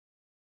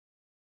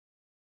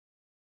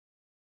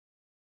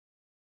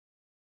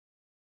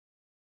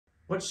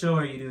What show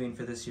are you doing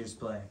for this year's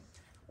play?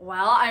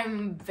 Well,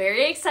 I'm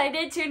very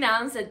excited to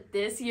announce that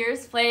this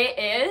year's play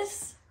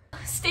is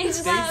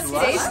Stage Left.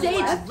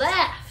 Stage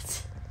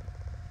Left.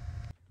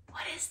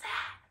 What is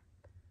that?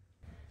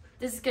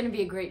 This is going to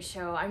be a great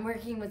show. I'm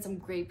working with some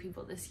great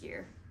people this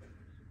year.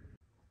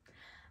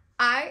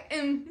 I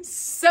am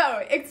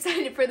so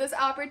excited for this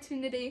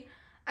opportunity.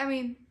 I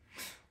mean,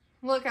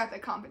 look at the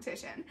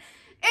competition.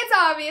 It's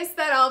obvious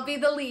that I'll be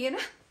the lead.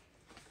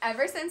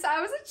 Ever since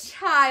I was a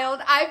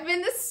child, I've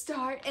been the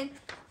star in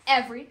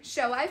every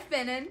show I've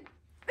been in.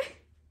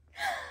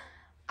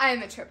 I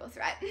am a triple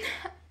threat.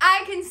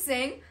 I can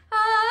sing,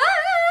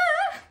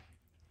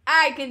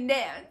 I can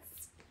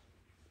dance,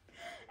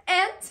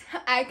 and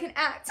I can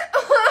act.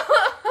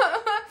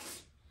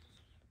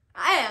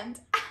 And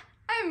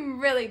I'm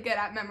really good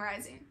at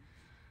memorizing.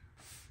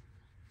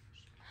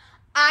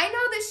 I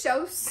know the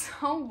show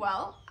so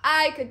well,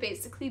 I could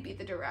basically be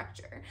the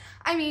director.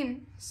 I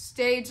mean,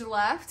 Stage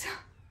Left.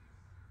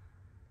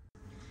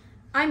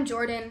 I'm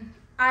Jordan.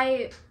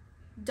 I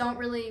don't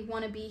really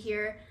want to be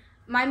here.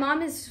 My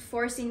mom is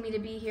forcing me to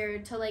be here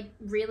to like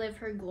relive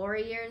her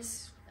glory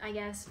years, I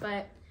guess,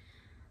 but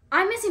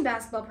I'm missing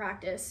basketball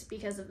practice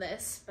because of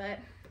this, but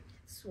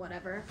it's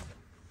whatever.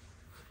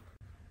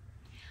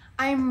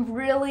 I'm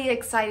really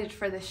excited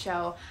for the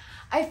show.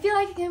 I feel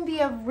like it can be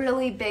a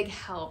really big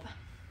help.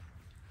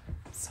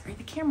 Sorry,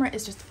 the camera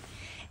is just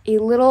a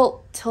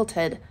little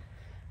tilted.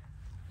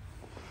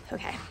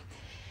 Okay.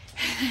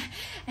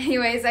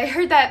 Anyways, I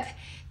heard that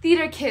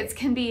theater kids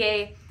can be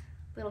a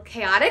little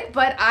chaotic,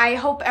 but I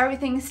hope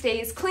everything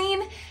stays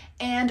clean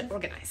and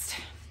organized.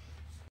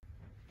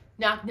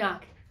 Knock,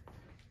 knock.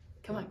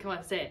 Come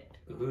on, say it.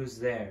 Who's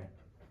there?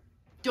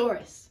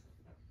 Doris.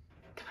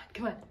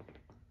 Come on.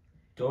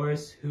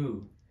 Doris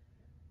who?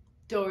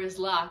 Door is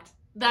locked.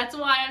 That's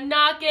why I'm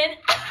knocking.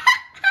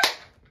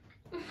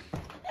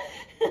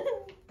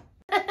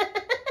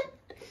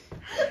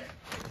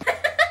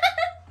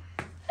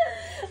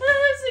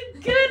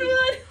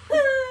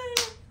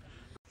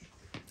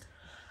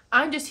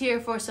 I'm just here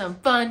for some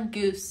fun,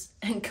 goofs,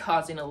 and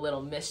causing a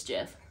little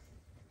mischief.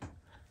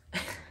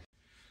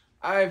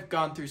 I've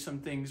gone through some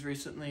things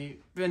recently,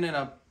 been in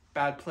a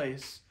bad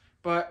place,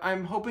 but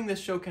I'm hoping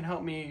this show can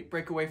help me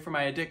break away from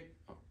my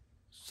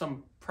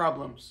some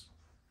problems.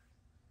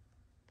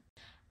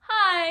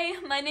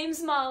 Hi, my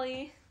name's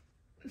Molly.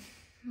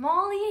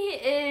 Molly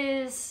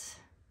is...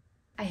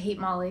 I hate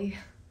Molly.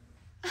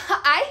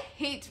 I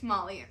hate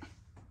Molly.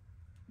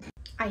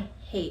 I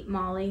hate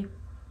Molly.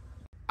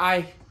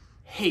 I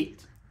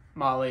hate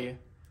Molly.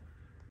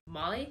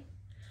 Molly?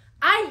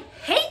 I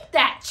hate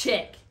that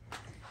chick!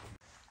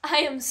 I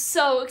am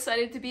so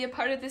excited to be a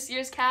part of this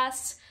year's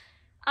cast.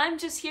 I'm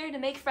just here to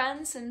make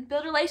friends and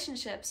build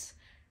relationships.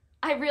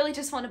 I really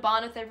just want to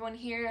bond with everyone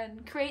here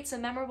and create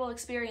some memorable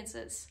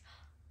experiences.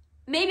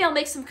 Maybe I'll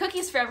make some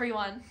cookies for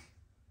everyone.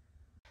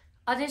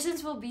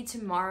 Auditions will be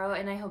tomorrow,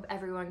 and I hope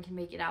everyone can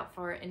make it out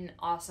for an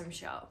awesome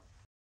show.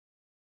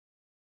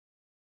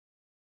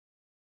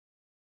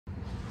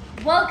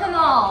 Welcome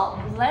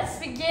all! Let's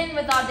begin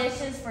with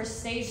auditions for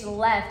Stage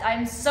Left.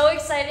 I'm so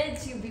excited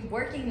to be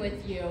working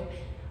with you.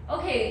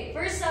 Okay,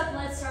 first up,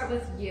 let's start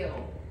with you.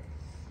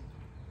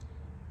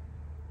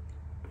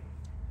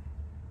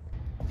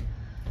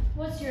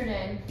 What's your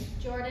name?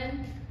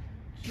 Jordan?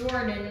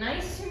 Jordan,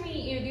 nice to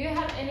meet you. Do you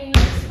have any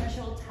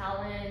special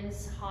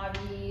talents,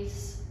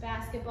 hobbies?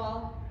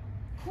 Basketball.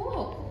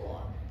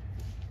 Cool.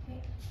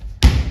 Okay.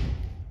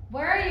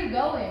 Where are you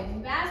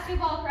going?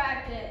 Basketball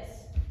practice.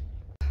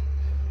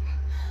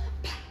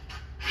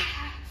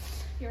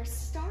 You're a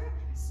star.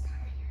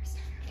 You're a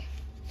star.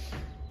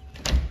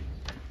 Okay.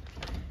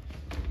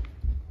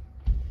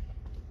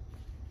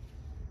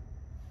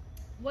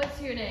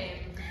 What's your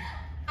name?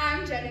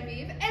 I'm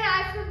Genevieve, and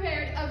I've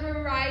prepared a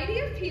variety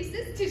of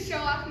pieces to show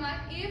off my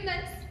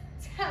immense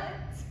talent.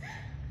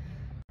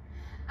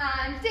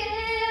 I'm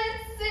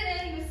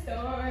dancing in the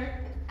storm.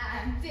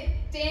 I'm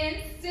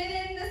dancing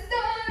in the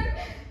storm.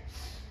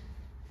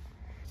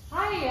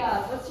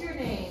 Hi, what's your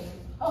name?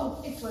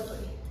 Oh, it's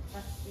Leslie.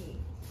 Let's see.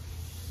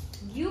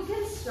 You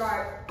can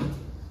start.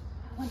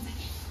 1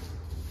 second.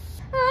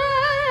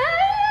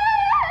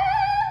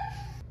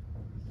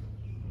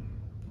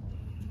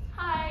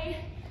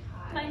 Hi,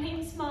 my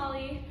name's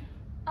Molly.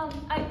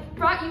 I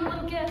brought you a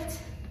little gift.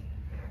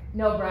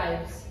 No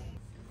bribes.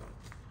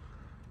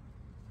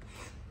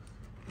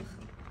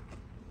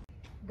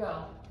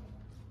 Go.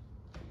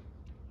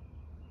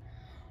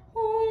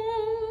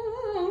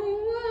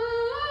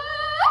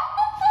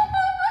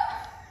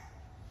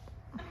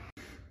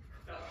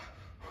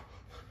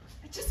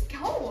 Just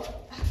go.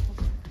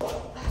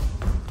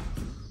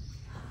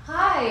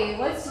 Hi,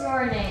 what's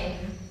your name?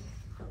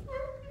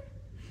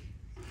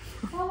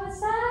 What was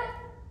that?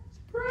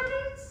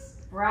 Bryce.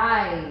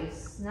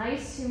 Bryce,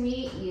 nice to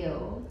meet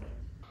you.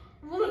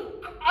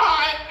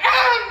 I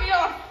am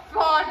your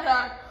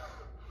father.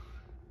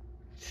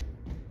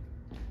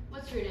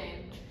 What's your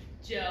name?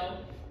 Joe.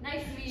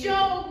 Nice to meet you.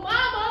 Joe,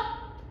 mama.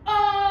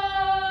 Oh!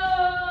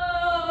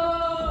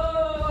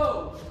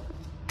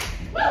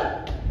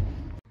 Woo!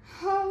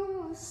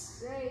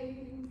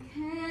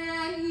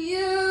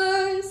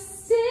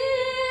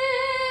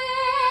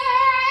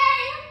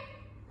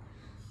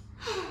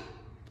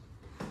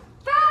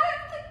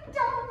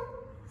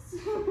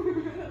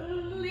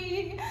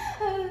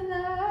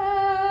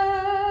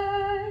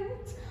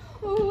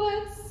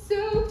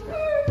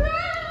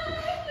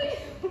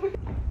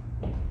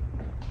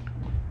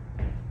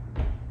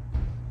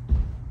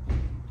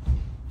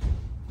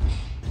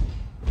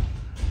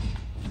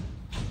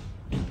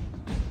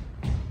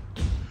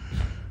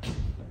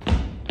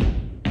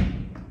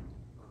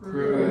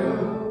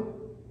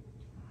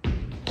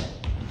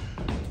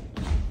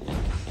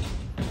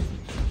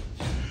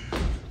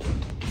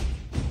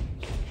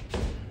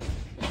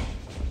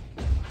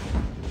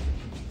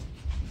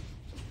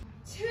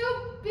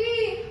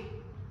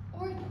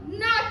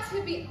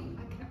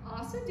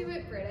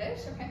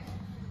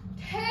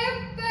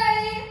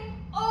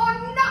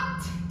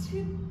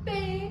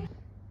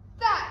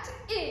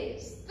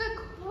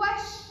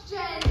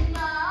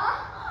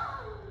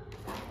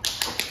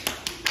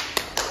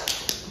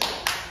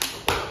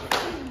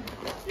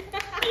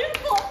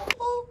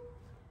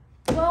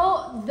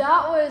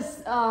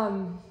 was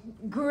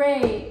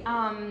great.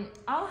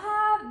 I'll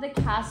have the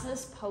cast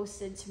list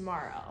posted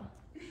tomorrow.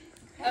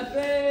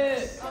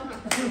 Epic.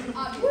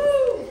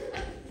 Woo!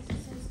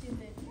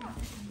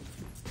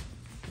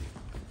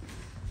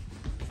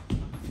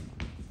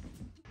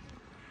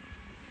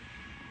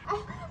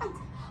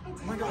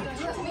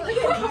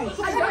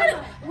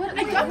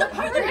 I got the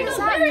part. What does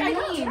that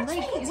mean?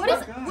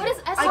 Like, what is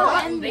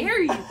SLN?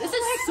 This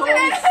is so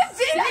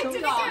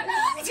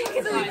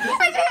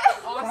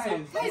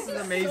Awesome. This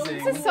is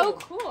amazing. This is so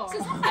cool.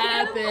 This is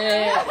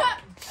Epic.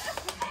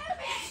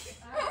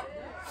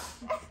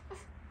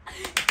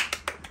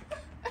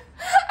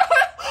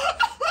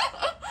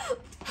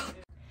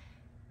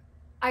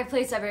 I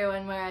placed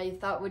everyone where I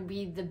thought would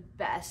be the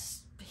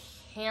best.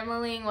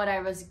 Handling what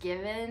I was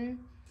given.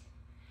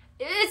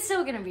 It's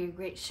still gonna be a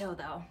great show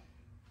though.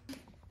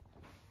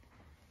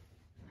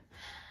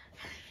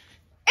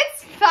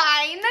 It's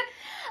fine.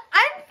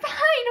 I'm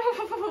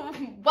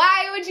fine.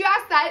 Why would you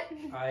ask that?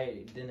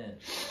 I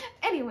didn't.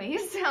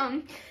 Anyways,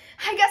 I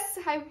guess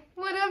I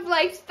would have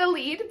liked the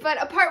lead,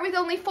 but a part with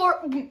only four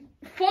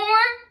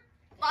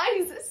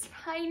lines is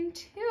fine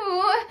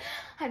too.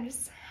 I'm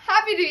just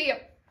happy to be a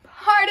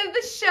part of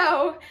the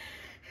show.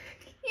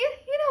 You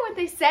know what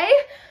they say,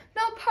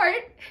 no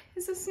part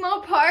is a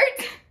small part.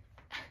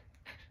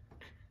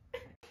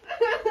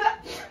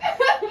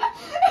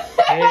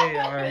 Hey,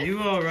 are you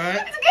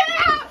alright? Get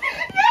out!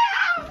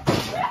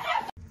 Get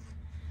out!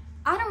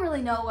 I don't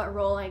really know what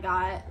role I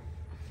got.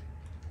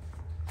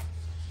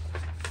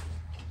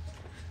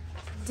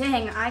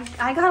 Dang,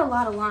 I got a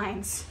lot of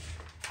lines.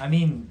 I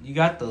mean, you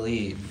got the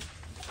lead.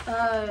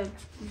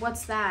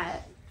 What's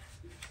that?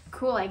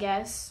 Cool, I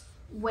guess.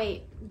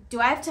 Wait, do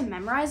I have to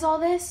memorize all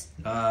this?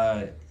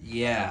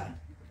 Yeah.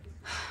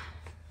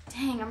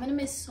 Dang, I'm gonna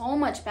miss so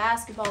much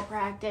basketball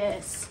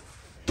practice.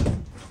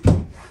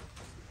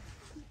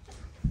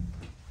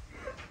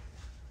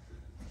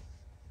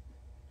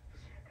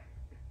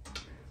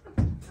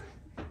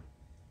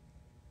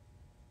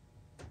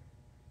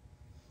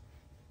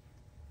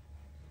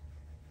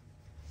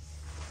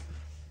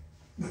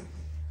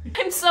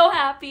 I'm so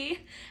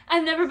happy.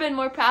 I've never been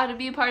more proud to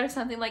be a part of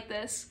something like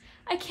this.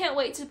 I can't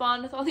wait to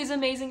bond with all these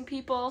amazing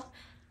people.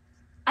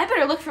 I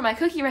better look for my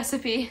cookie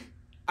recipe.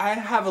 I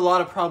have a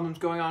lot of problems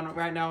going on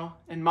right now,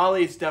 and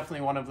Molly is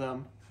definitely one of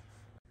them.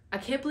 I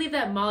can't believe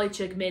that Molly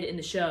chick made it in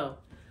the show.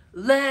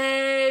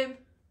 Lame!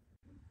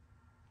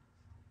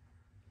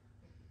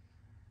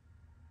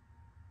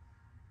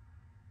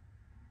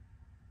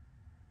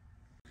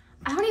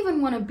 I don't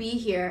even want to be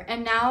here,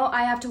 and now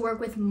I have to work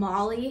with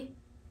Molly.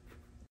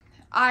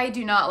 I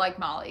do not like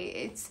Molly.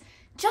 It's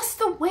just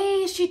the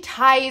way she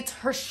ties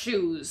her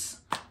shoes.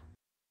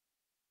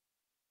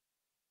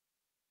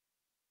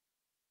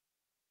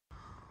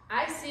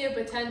 I see a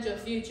potential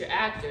future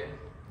actor.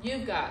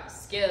 You've got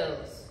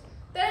skills.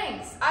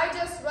 Thanks. I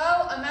just,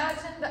 well,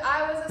 imagined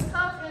I was as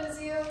confident as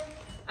you.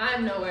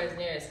 I'm nowhere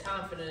near as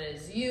confident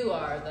as you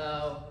are,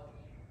 though.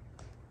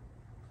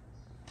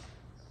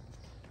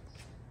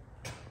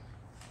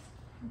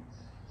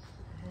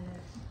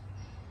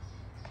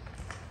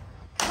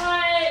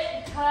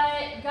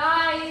 Cut,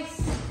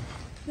 guys.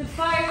 The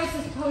fire was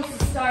supposed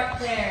to start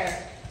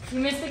there. You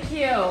missed the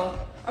cue.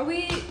 Are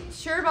we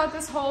sure about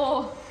this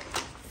whole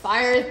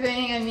fire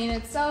thing? I mean,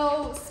 it's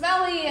so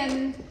smelly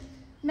and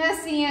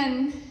messy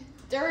and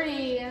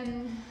dirty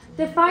and...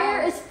 The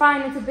fire is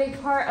fine. It's a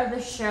big part of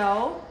the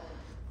show.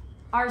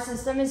 Our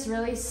system is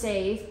really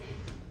safe.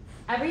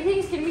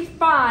 Everything's gonna be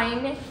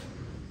fine.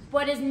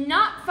 What is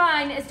not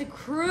fine is the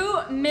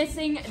crew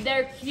missing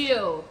their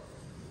cue.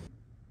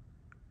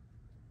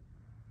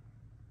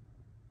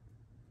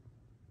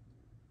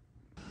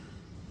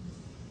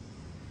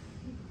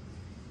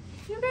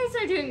 You guys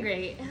are doing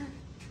great.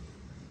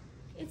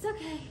 It's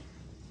okay.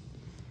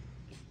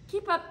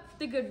 Keep up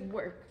the good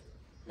work.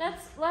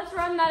 Let's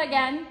run that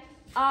again.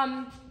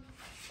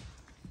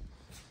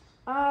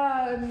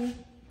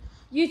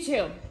 You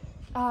two.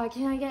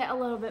 Can I get a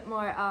little bit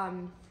more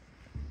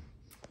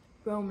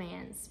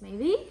romance,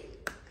 maybe?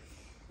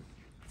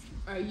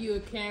 Are you a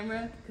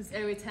camera? Because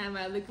every time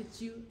I look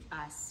at you,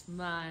 I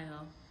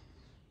smile.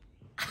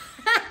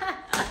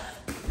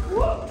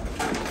 Whoa.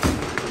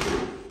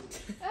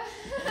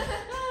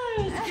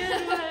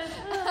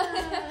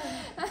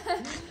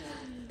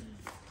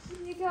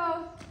 You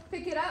go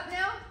pick it up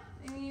now?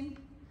 I mean,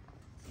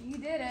 you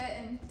did it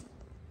and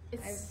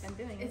I've been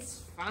doing it.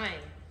 It's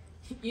fine.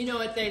 You know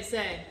what they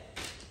say.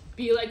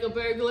 Be like a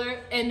burglar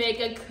and make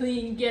a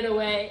clean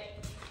getaway.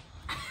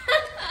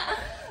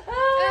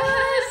 Oh,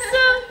 that's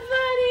so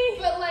funny.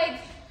 But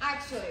like,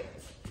 actually,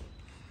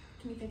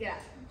 can you pick it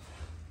up?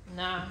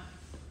 Nah.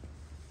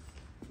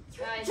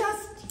 Guys,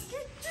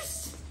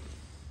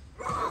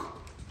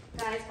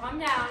 guys, calm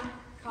down.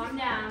 Calm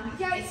down.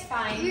 Guys, It's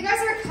fine. You guys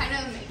are kind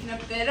of making a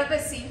bit of a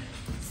scene.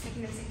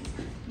 Speaking of scenes,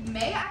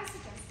 may I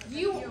suggest that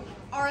you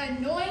are an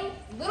annoying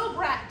little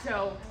brat,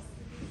 Joe.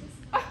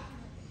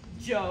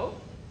 Joe?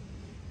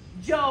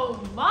 Joe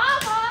Mama!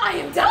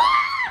 I am done!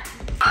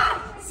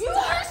 You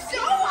are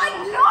so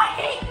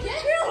annoying,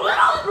 you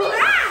little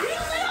brat!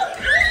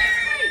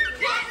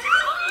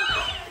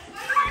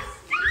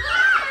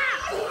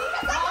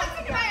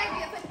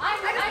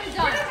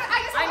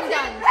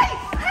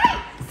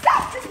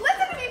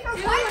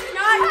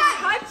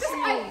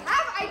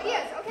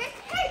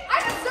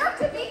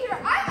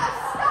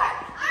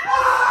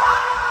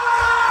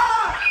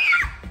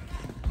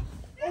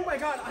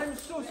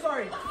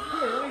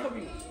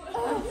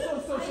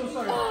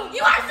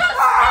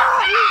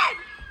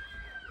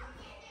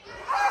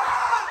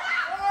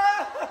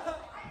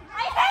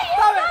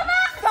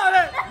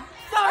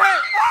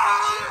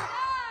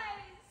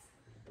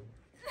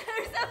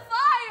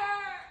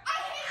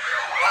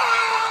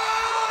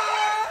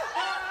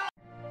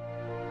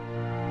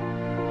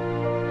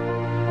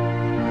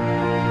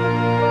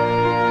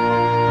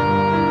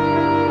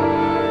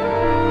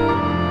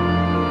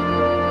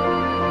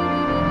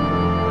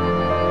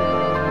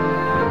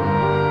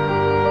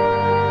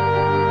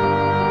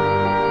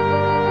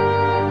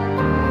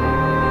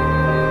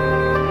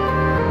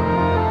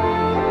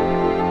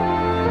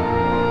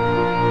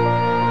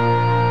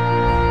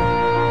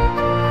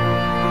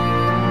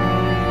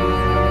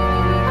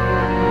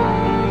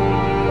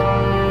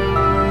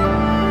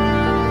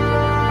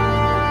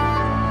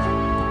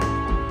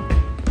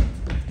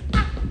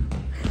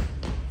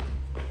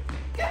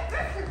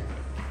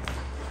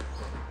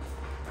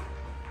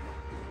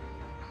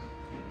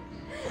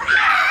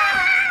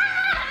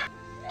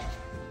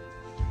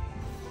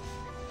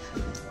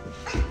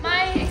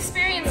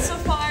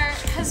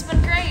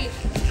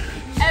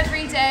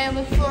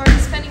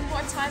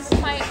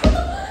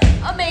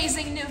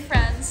 amazing new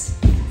friends.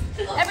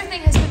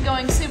 Everything has been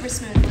going super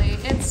smoothly.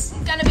 It's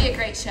gonna be a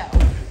great show.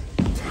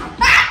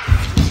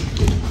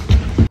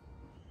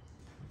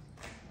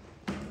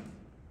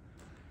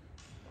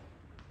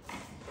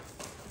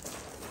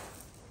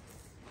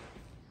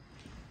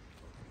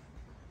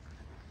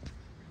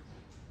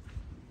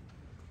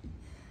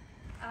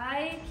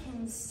 I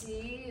can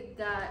see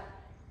that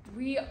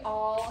we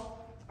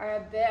all are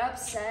a bit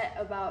upset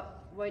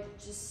about what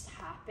just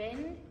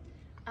happened.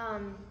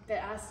 But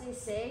as they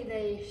say,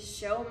 the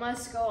show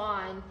must go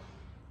on.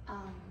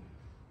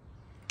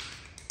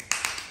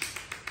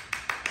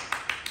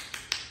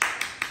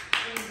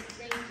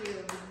 Thank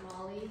you,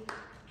 Molly.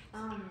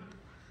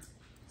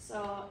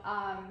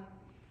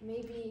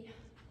 Maybe,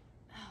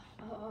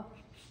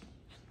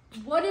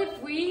 what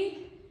if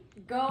we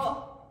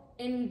go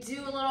and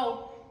do a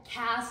little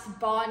cast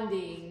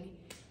bonding?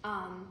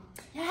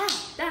 Yeah,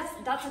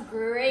 that's a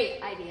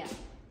great idea.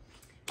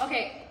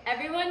 Okay,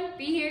 everyone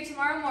be here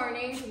tomorrow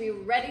morning to be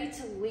ready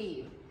to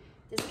leave.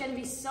 This is gonna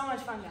be so much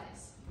fun,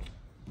 guys.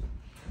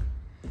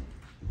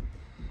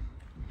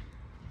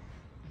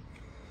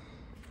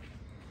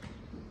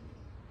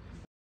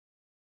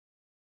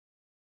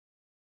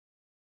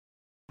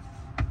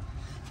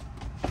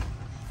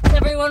 Is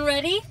everyone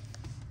ready?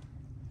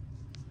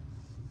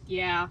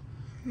 Yeah.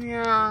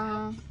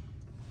 Yeah.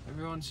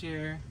 Everyone's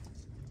here.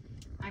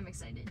 I'm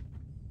excited.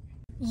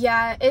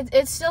 Yeah,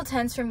 it's still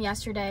tense from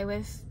yesterday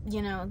with,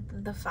 you know,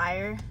 the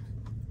fire.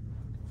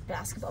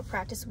 Basketball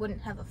practice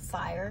wouldn't have a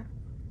fire.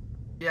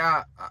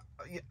 Yeah,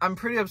 I'm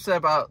pretty upset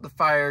about the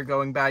fire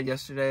going bad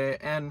yesterday,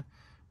 and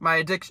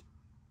my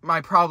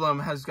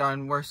problem has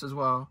gotten worse as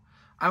well.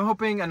 I'm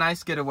hoping a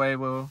nice getaway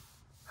will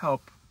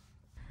help.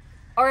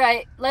 All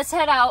right, let's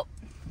head out.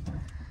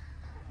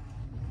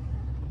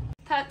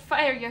 That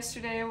fire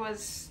yesterday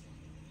was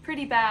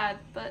pretty bad,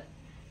 but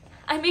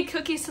I made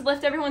cookies to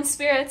lift everyone's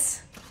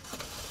spirits.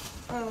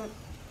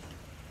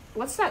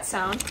 What's that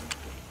sound?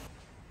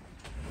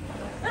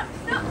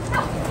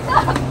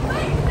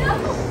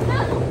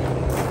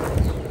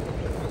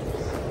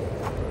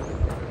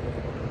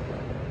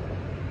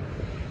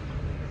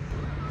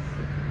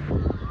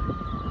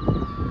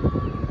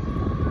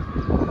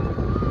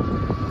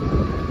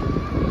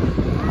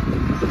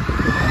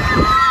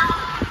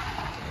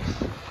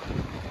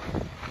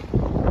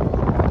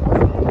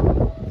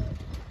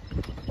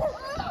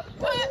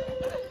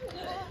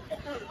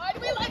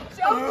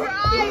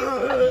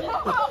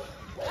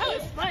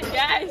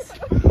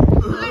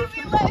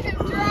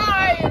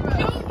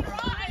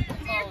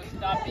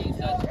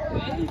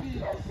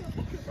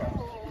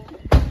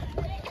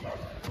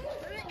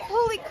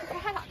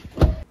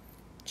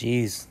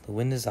 Jeez, the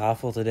wind is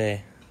awful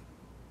today.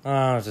 Oh,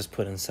 I'll just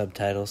put in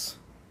subtitles.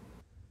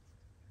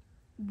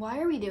 Why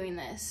are we doing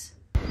this?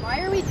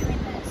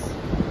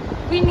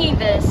 We need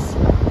this.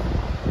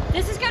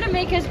 This is gonna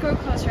make us grow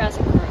closer as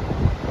a group.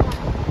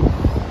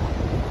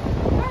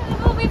 It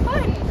will be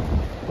fun.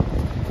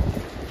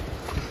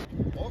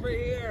 Over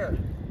here.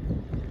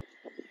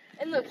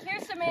 And look,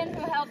 here's the man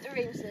who helped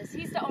arrange this.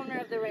 He's the owner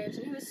of the ranch,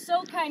 and he was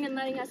so kind in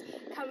letting us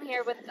come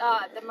here with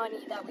the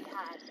money that we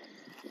had.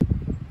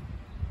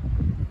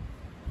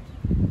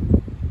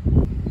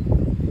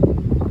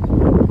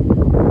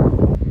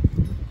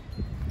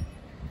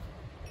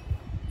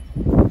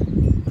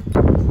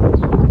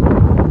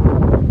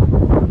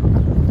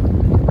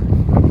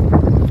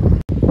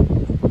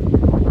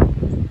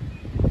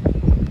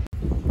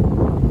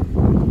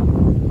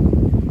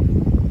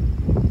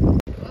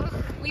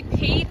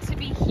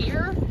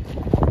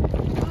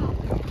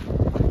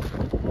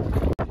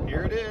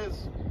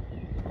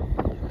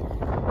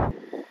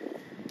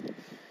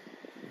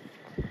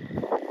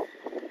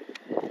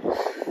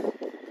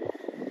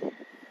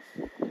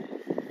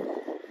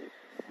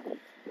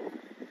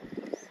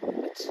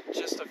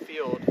 Just a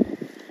field.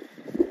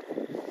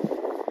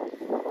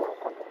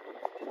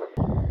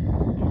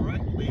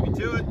 Alright, leave me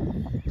to it.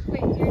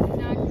 Wait, you're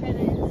not gonna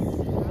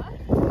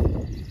instruct?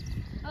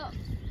 Oh,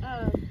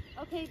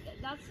 okay,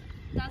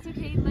 that's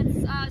okay.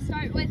 Let's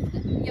start with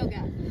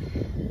yoga.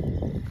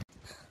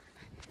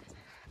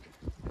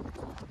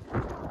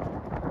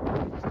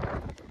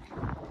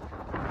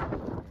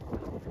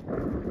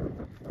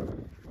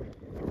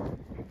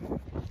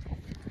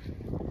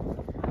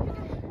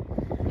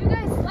 You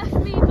guys left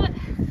me, but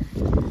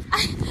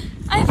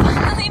I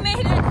finally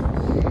made it.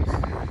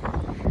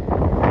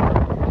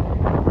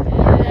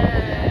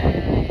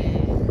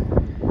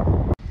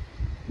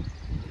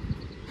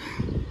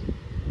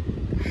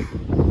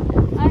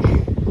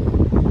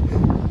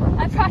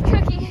 I brought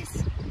cookies.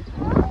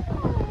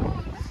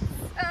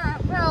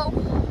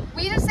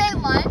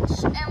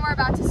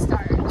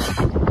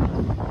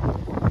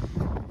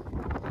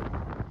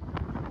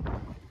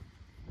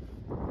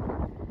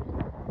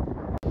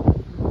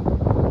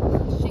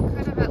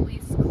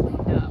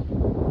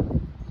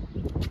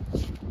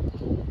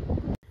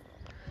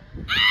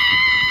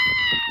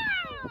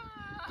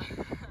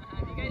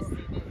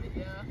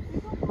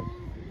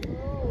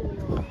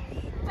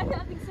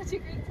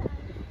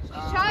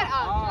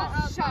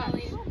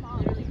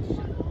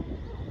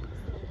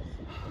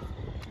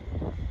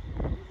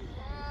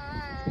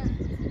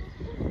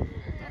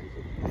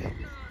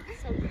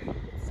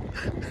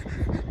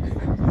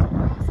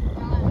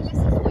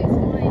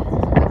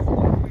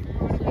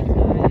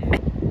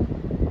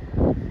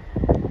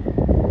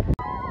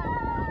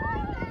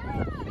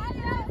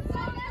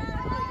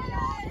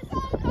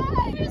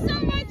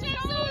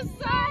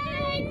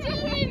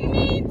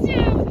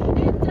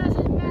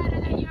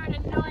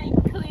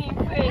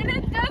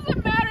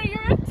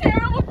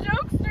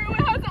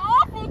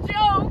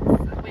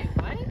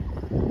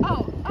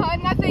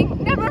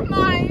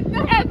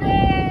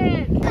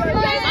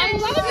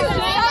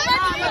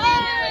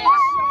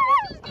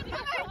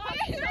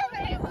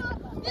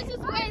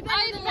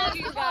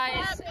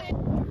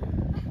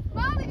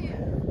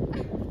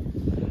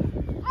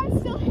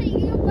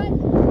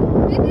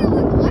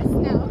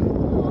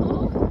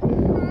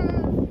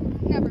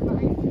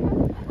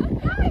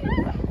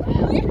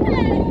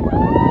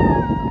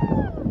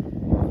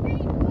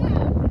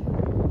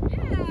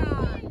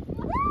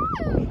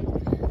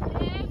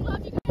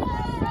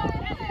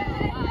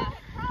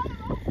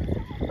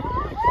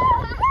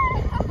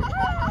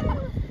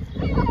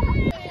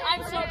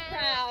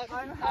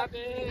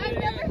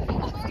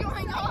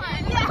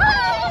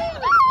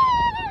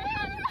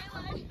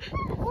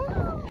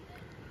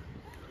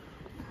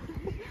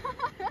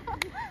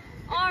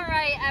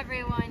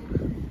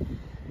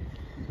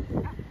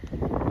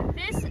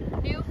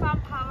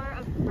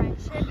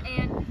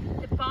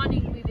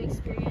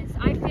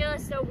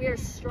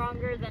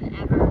 stronger than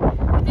ever.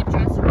 With the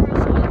dress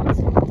rehearsal in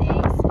 2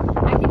 days,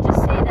 I can just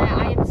say that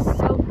I am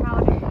so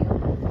proud of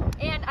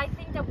you. And I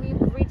think that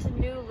we've reached a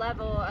new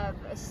level of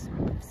a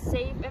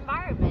safe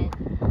environment.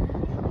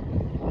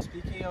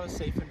 Speaking of a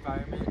safe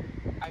environment,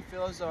 I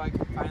feel as though I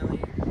can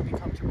finally be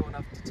comfortable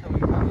enough to tell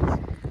you guys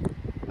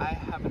I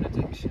have an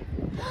addiction.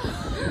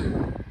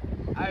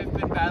 I've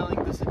been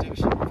battling this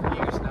addiction for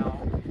years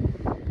now.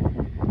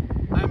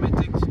 I'm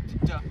addicted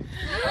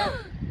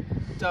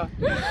to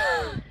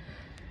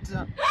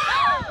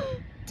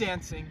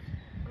dancing.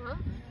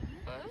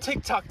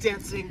 TikTok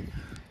dancing.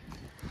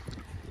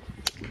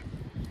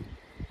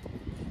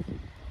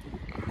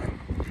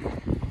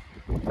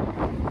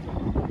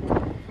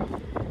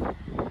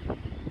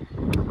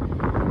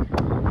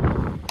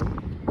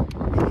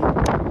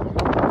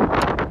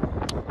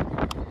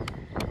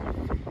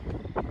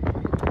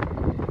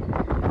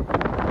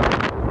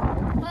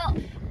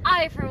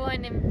 I, for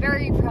one, am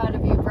very proud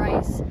of you,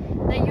 Bryce,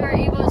 that you are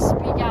able to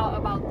speak out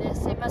about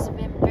this. It must have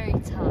been very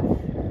tough.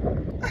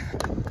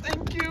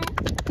 Thank you.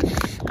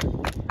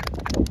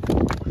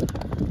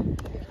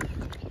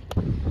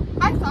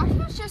 I thought he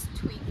was just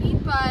tweaking,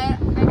 but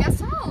I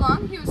guess all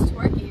along he was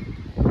twerking.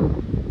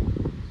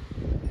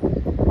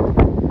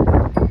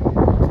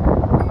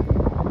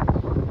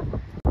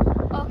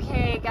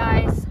 Okay,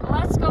 guys,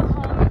 let's go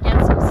home and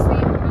get some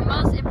sleep, but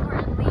most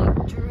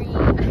importantly,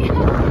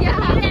 dream. Yeah.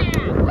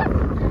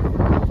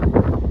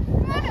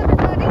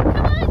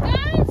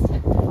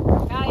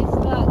 Guys,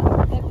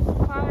 look,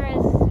 the car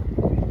is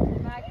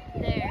back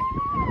there.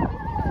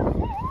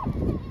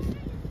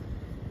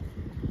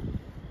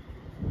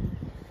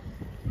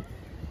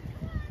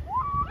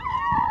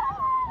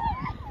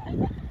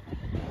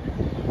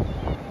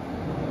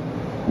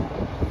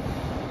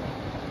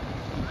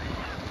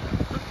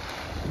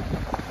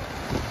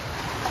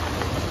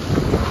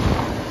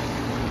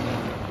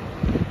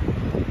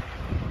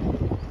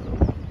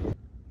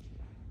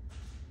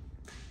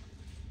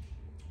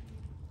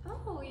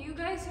 Oh, you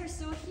guys are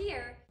still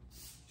here.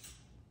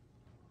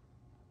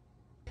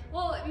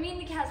 Well, me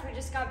and the cast, we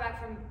just got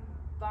back from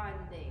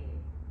bonding.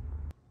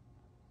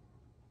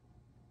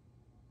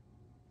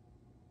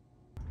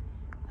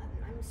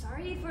 I'm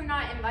sorry for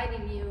not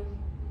inviting you.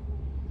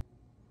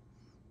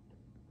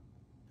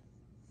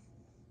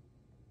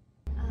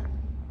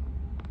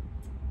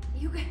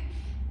 You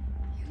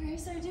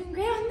guys are doing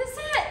great on the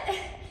set.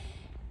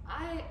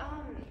 I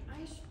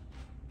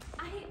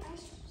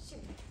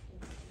should.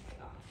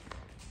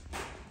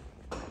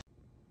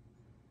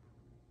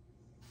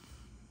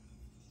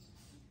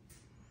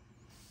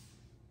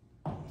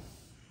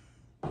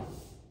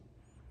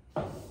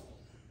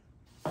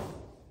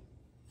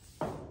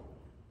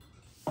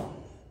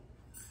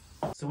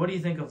 So what do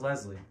you think of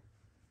Leslie?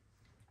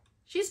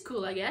 She's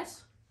cool, I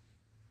guess.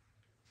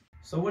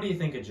 So what do you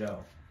think of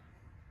Joe?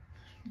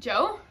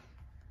 Joe?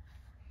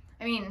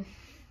 I mean,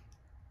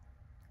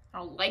 I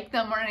don't like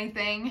them or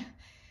anything.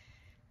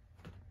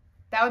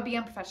 That would be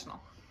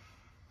unprofessional.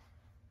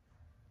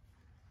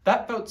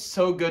 That felt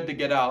so good to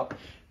get out.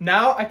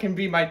 Now I can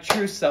be my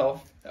true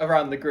self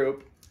around the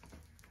group.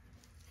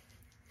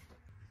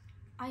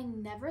 I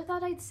never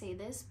thought I'd say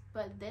this,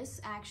 but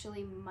this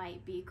actually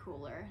might be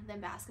cooler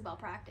than basketball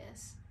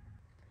practice.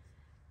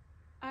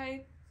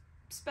 I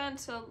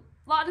spent a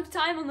lot of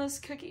time on those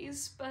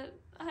cookies, but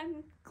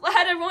I'm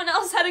glad everyone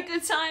else had a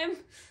good time.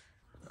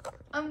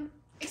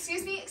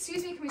 Excuse me,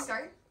 can we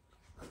start?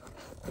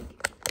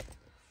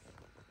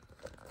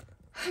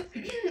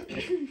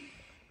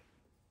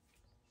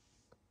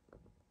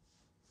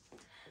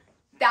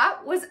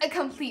 That was a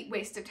complete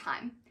waste of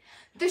time.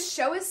 The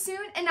show is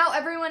soon, and now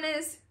everyone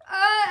is,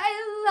 I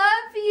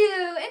love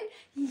you,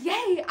 and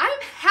yay,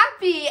 I'm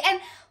happy,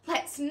 and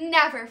let's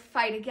never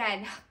fight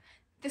again.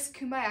 This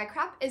kumbaya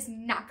crap is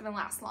not gonna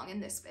last long in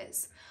this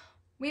biz.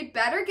 We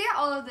better get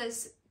all of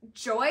this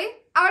joy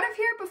out of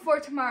here before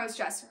tomorrow's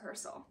dress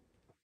rehearsal.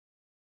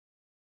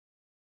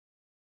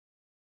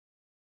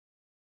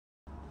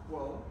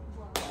 Whoa.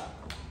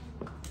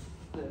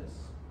 This.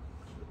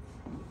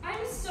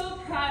 I'm so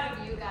proud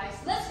of you guys.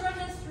 Let's run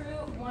this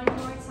through one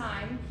more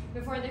time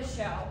before the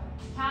show.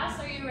 Cass,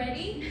 are you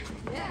ready?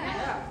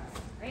 Yeah.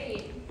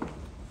 Great.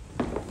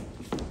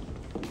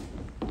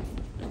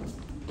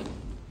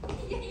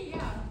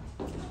 Yeah.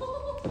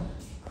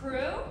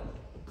 Crew?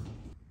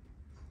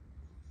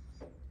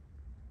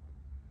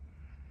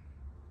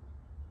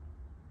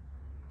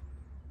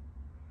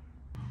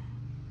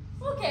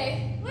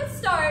 Okay, let's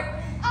start.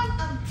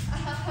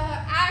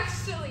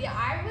 Actually,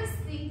 I was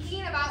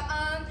thinking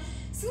about,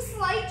 some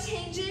slight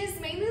changes,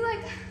 mainly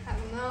like, I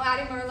don't know,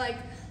 adding more like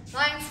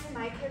lines for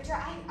my character.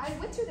 I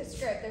went through the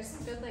script. There's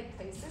some good like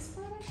places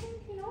for it, I think,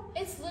 you know?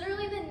 It's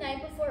literally the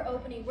night before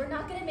opening. We're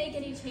not gonna make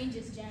any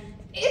changes, Jen.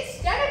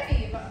 It's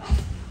Genevieve.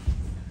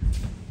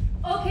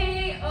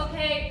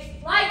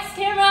 Okay. Lights,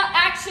 camera,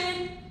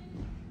 action.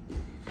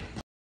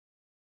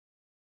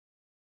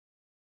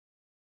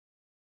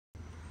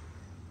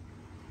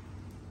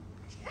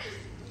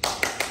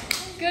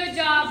 Good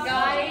job,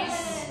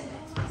 guys.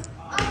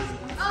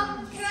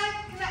 Can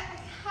I,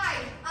 hi,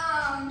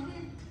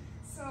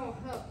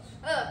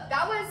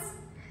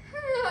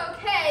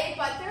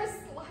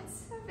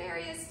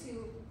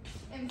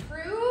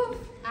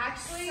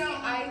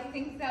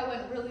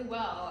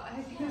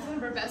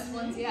 our best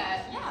ones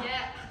yet.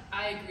 Yeah,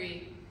 I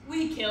agree.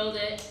 We killed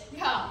it.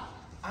 Yeah.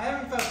 I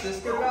haven't felt this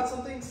good about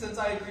something since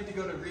I agreed to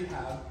go to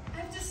rehab.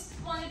 I just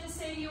wanted to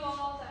say to you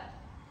all that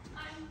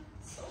I'm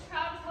so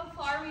proud of how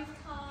far we've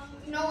come.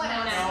 No one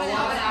else.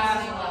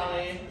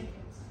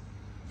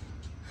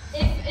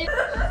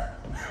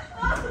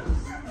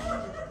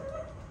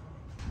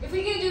 If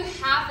we could do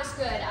half as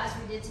good as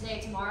we did today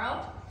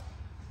tomorrow,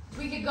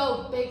 we could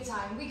go big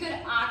time. We could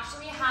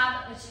actually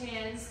have a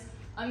chance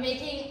of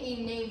making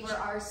a name for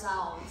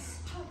ourselves.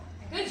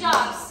 Good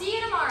job. See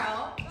you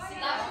tomorrow.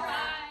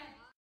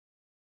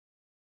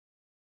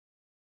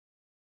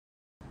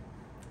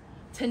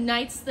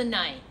 Tonight's the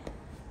night.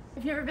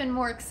 I've never been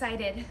more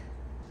excited.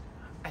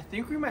 I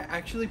think we might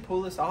actually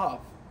pull this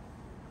off.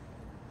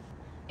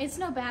 It's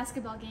no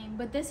basketball game,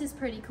 but this is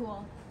pretty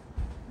cool.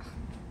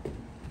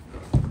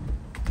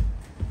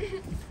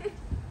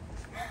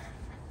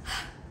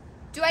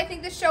 Do I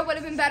think the show would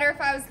have been better if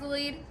I was the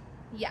lead?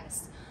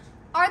 Yes.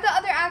 Are the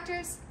other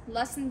actors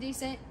less than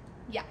decent?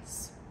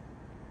 Yes.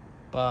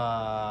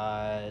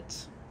 But...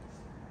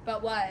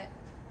 But what?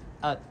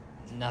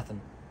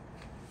 Nothing.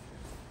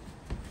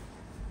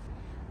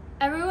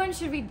 Everyone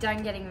should be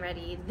done getting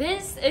ready.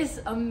 This is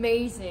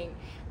amazing.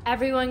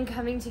 Everyone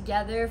coming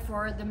together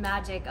for the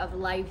magic of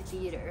live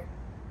theater.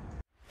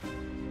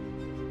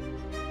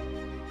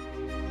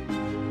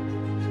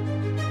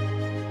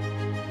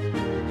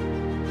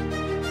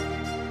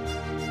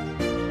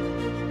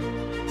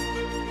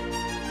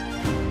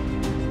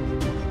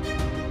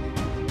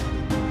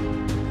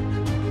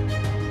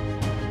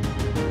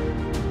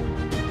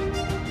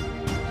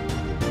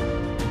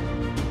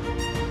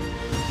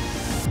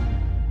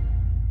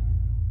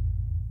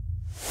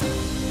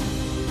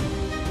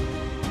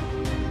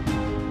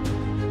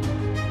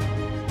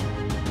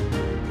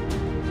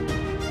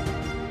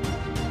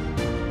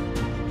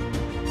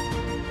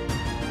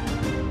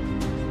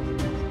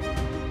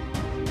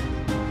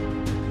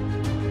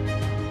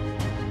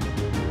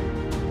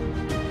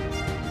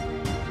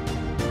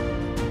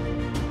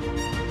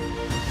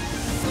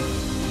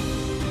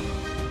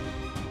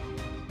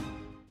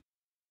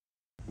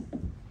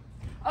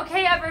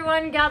 Okay,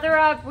 everyone, gather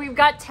up. We've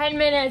got 10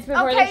 minutes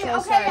before the show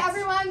starts. Okay,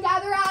 everyone,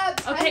 gather up.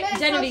 10 Okay, minutes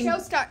Genevieve. till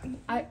show start.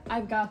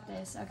 I've got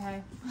this,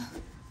 okay?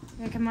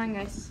 Okay, come on,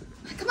 guys.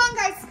 Come on,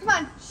 guys. Come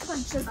on. Come on.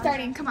 Show's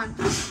starting. Come on.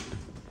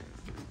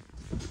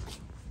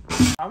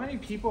 How many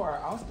people are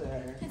out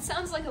there? It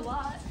sounds like a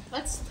lot.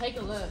 Let's take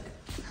a look.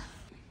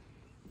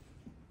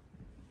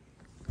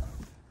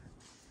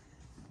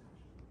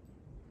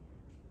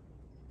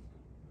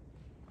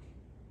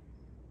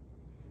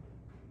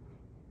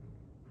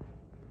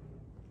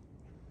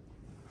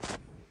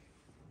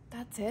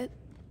 That's it.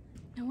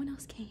 No one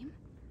else came?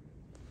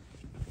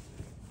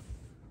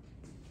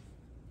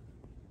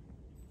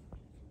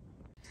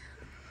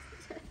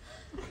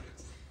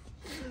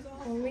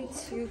 Only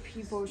 2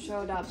 people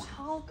showed up.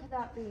 How could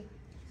that be?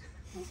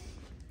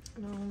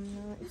 No,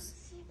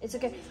 it's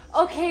okay.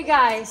 Okay,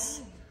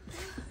 guys,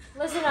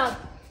 listen up.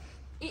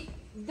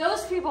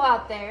 Those people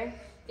out there,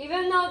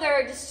 even though there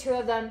are just 2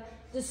 of them,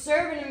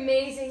 deserve an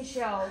amazing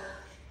show.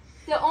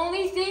 The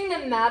only thing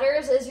that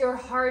matters is your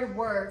hard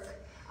work.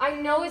 I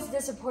know it's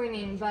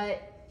disappointing,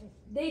 but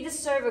they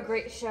deserve a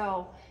great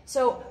show.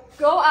 So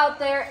go out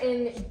there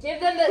and give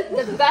them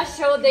the best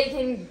show they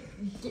can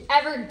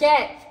ever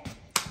get.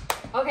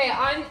 Okay,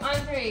 on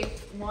 3.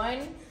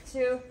 1,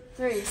 2,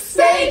 3.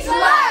 Stage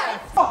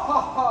left! Ha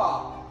ha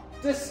ha!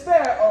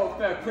 Despair, oh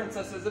fair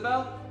Princess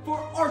Isabel, for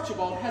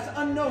Archibald has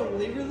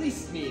unknowingly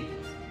released me,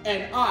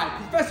 and I,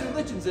 Professor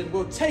Lichinson,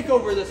 will take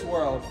over this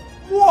world.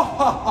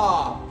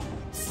 Wahaha!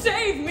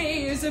 Save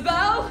me,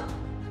 Isabel!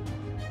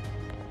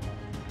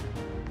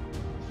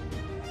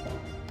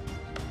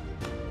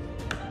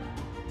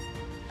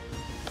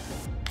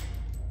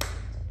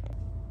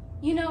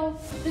 You know,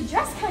 the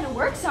dress kind of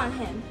works on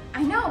him.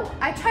 I know.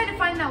 I tried to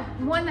find that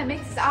one that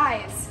makes his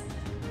eyes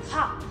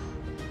pop.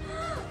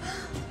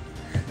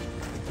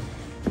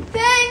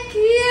 Thank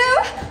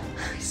you,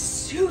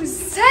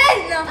 Susan.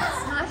 It's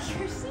not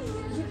your scene.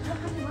 You don't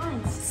have the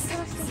lines.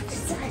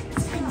 Sorry.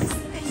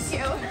 Thank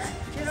you.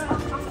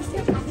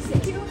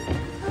 Thank you.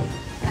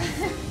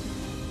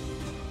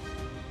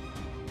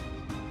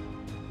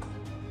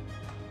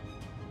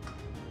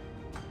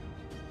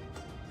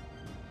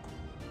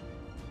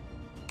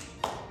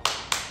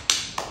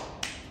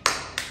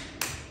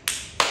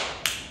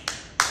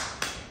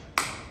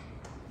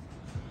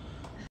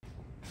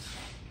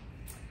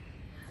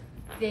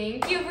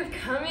 Thank you for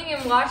coming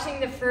and watching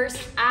the first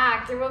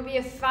act. There will be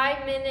a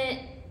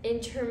 5-minute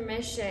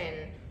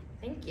intermission.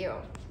 Thank you.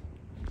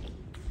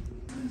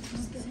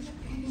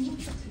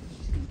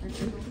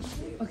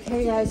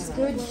 Okay, guys,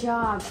 good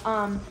job.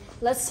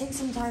 Let's take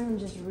some time and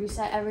just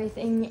reset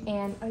everything,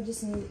 and I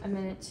just need a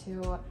minute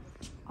to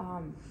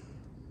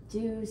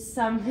do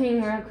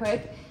something real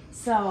quick.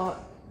 So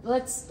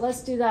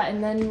let's do that,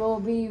 and then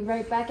we'll be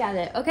right back at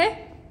it.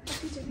 Okay?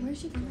 Where's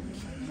she going?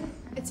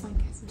 It's fine,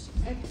 guys.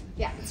 Okay.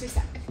 Yeah, it's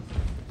reset.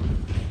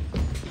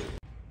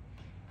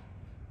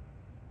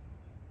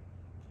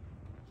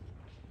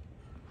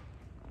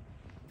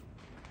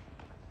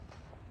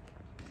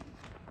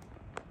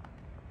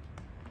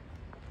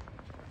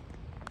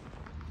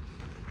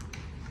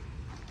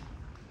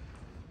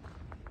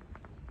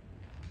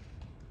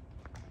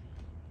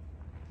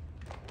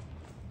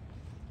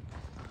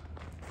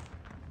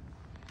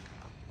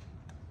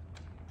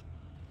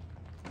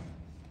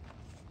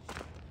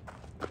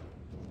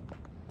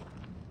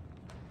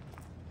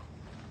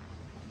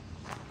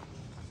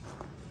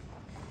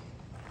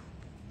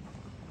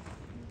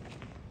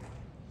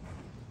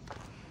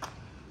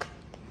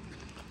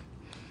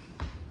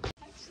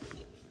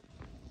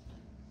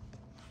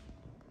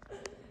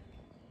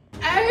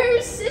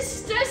 dear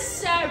sister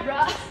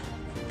Sarah.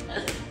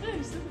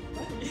 I'm so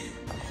funny.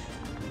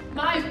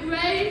 My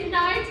brave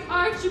knight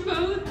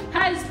Archibald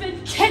has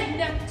been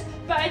kidnapped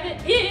by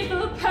the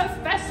evil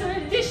Professor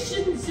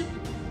Lichtenson.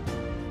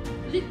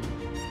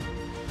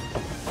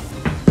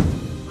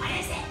 What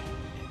is it?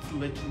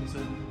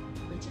 Lichtenson.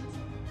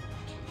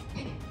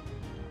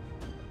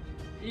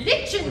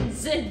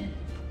 Lichtenson!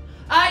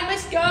 I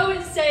must go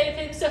and save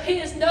him so he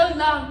is no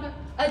longer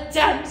a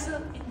damsel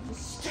in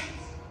distress.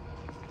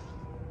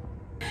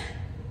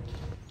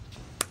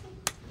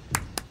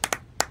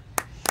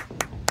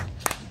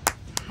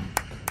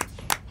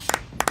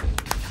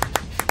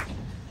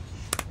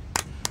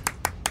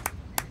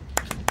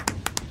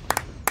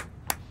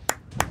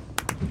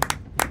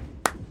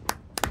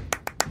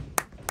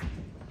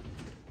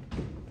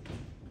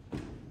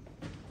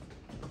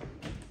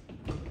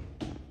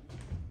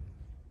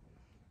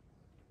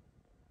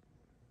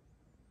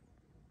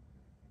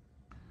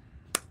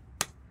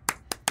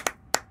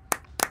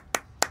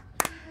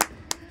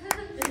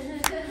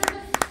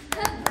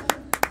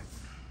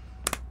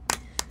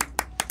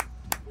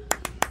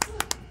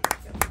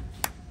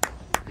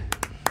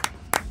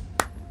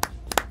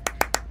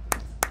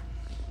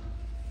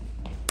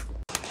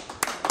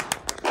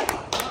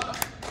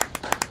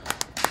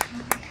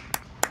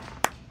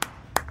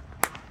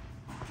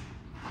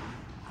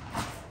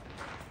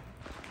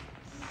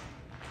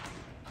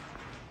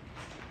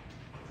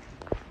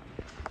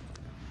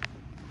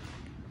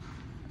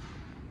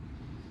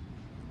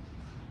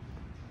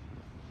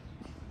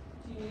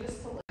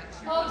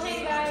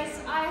 Okay guys,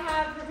 I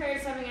have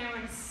prepared something I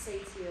want to say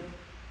to you.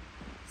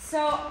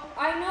 So,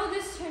 I know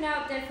this turned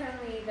out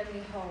differently than we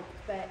hoped,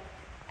 but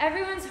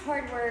everyone's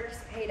hard work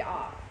paid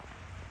off.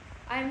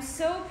 I'm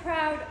so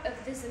proud of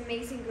this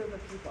amazing group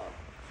of people.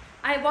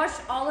 I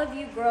watched all of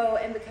you grow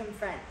and become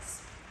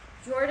friends.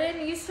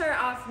 Jordan, you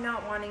start off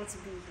not wanting to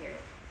be here,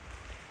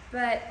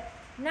 but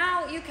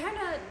now you kind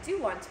of do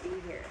want to be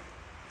here.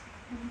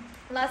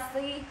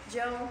 Leslie,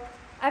 Joe,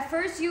 at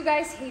first you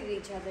guys hated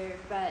each other,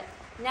 but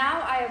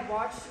now I have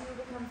watched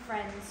you become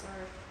friends,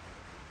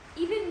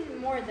 or even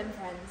more than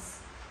friends,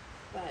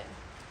 but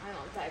I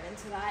won't dive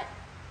into that.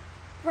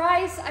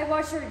 Bryce, I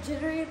watched your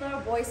jittery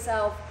little boy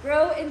self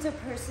grow into a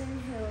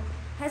person who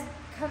has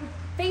come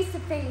face to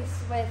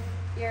face with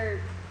your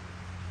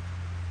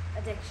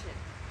addiction.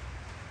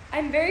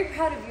 I'm very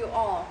proud of you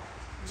all.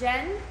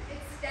 Jen?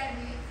 It's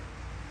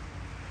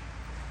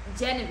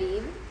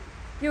Genevieve,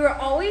 you were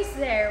always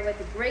there with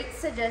great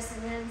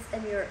suggestions,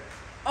 and you're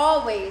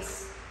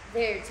always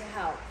there to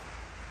help.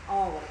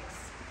 Always.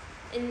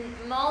 And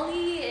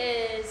Molly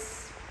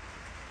is...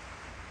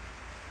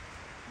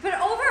 But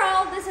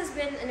overall, this has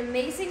been an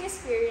amazing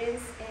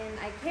experience, and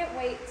I can't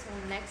wait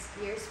till next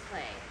year's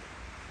play.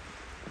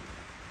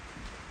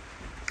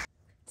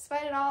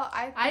 Despite it all,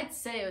 I'd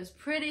say it was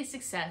pretty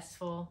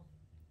successful.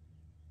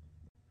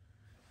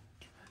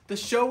 The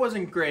show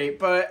wasn't great,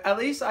 but at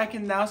least I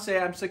can now say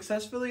I'm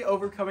successfully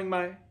overcoming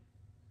my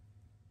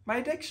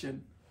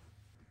addiction.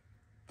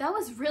 That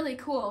was really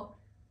cool.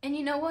 And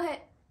you know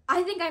what?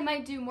 I think I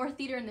might do more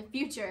theater in the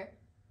future.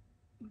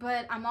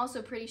 But I'm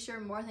also pretty sure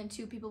more than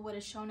 2 people would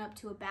have shown up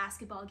to a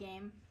basketball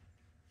game.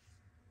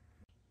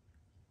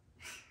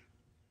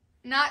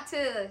 not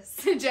to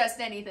suggest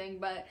anything,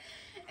 but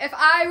if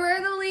I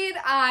were the lead,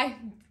 I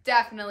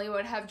definitely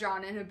would have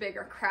drawn in a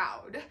bigger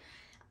crowd.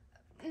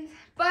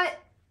 But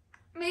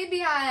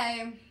maybe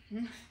I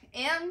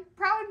am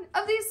proud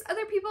of these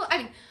other people. I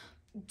mean,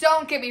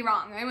 don't get me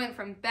wrong, I went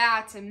from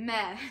bad to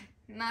meh.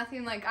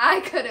 Nothing like I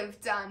could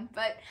have done,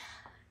 but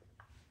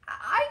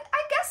I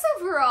guess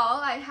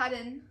overall I had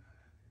an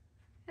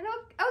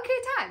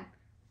okay time.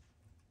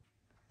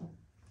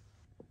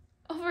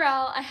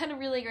 Overall, I had a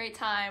really great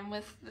time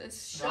with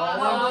this show.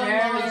 No one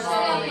cares,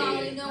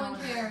 Molly. No one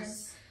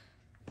cares.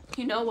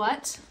 You know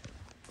what?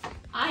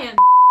 I am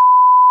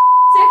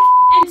sick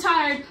and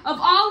tired of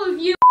all of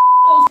you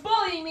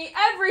bullying me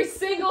every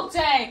single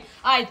day.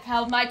 I've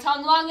held my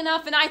tongue long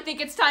enough, and I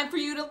think it's time for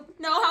you to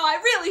know how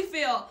I really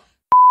feel.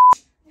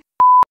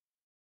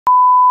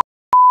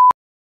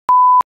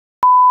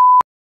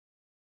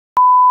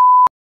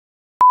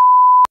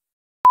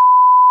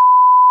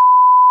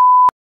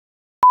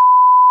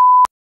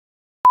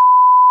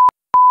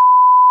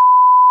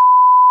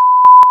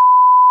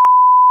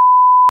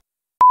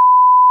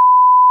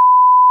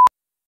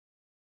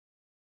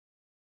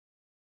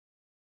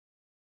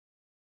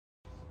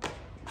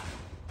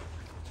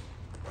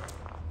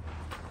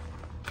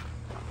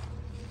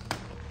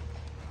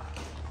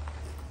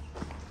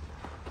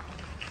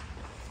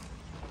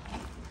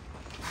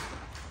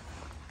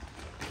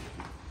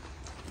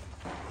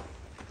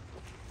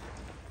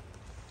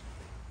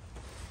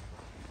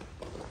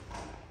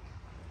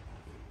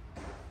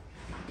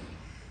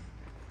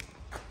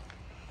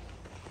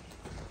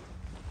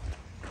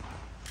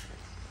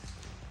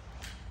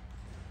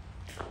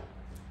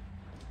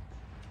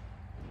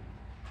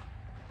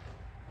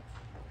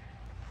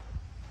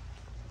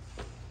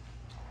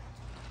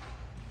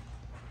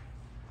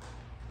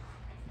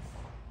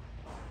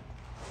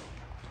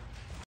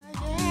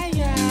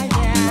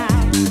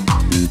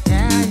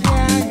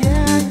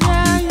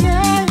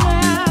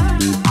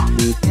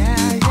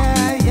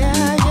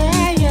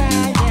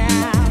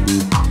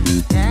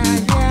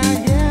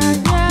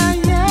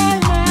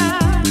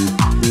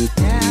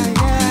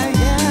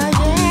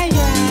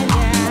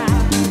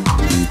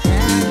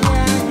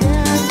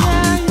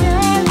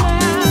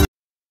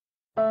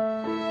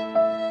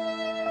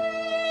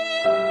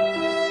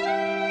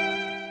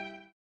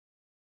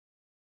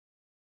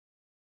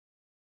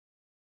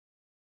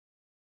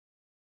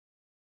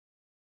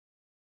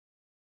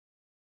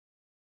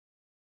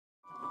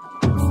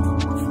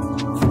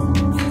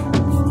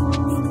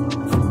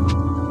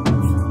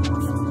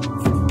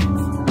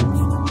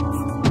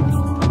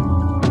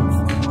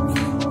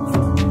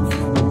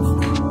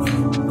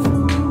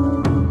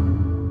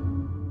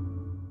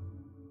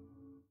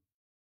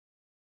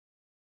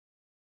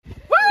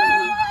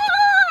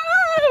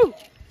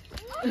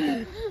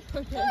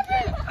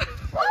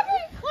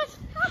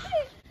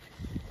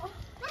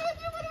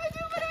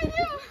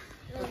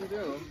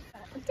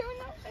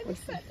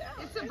 It's a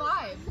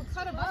vibe. It's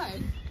got a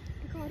vibe.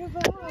 How How do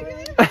I get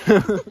rid of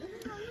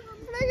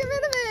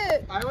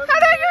it? How do I get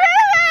rid of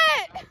it?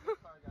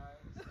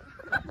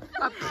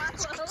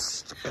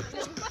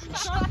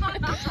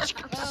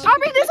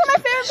 Aubrey, these are my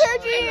favorite pair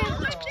of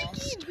jeans.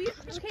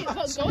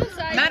 Go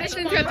inside.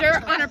 Maddison's got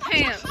dirt on her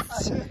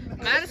pants.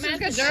 Maddison's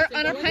got dirt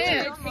on her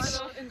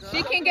pants.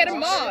 She can't get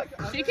them off.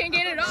 She can't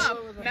get it off.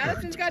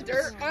 Maddison's got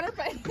dirt on her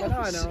pants.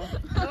 I know.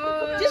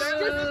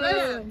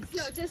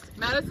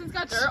 Madison's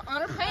got dirt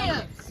on her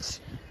pants.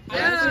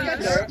 Madison's got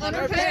dirt on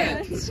her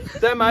pants.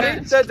 They're muddy,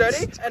 they're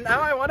dirty, and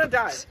now I want to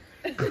die.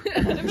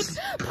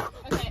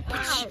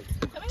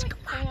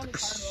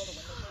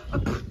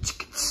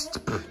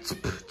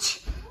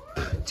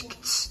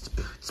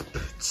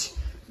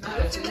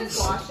 Madison is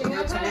washing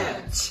her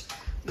pants.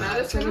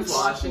 Madison is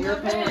washing her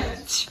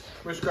pants.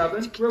 We're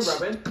scrubbing, we're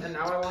rubbing, and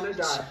now I want to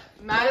die.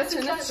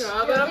 Madison is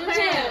scrubbing her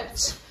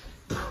pants.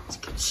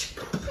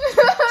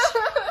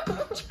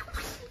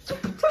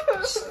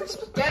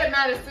 Get it,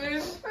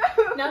 Madison.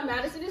 No,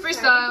 Madison is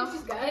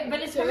Freestyle. but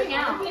it's coming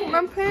out.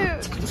 My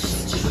pants.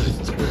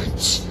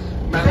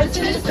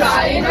 Madison is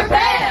drying her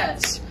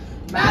pants.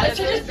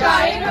 Madison is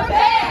drying her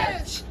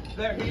pants.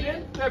 They're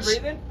heating, they're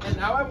breathing, and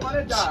now I want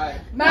to die.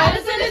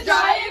 Madison is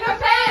drying her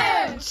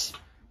pants.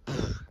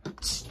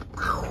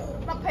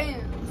 My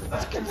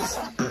pants.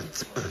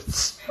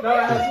 No,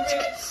 I have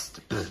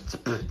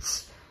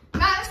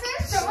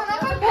Madison's showing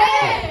off her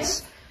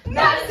pants.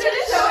 Madison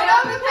is showing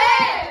off her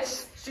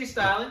pants. She's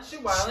styling, she's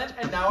wildin',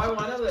 and now I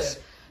want to live.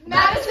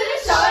 Madison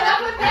is showing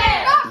off her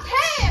pants. Not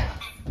pants.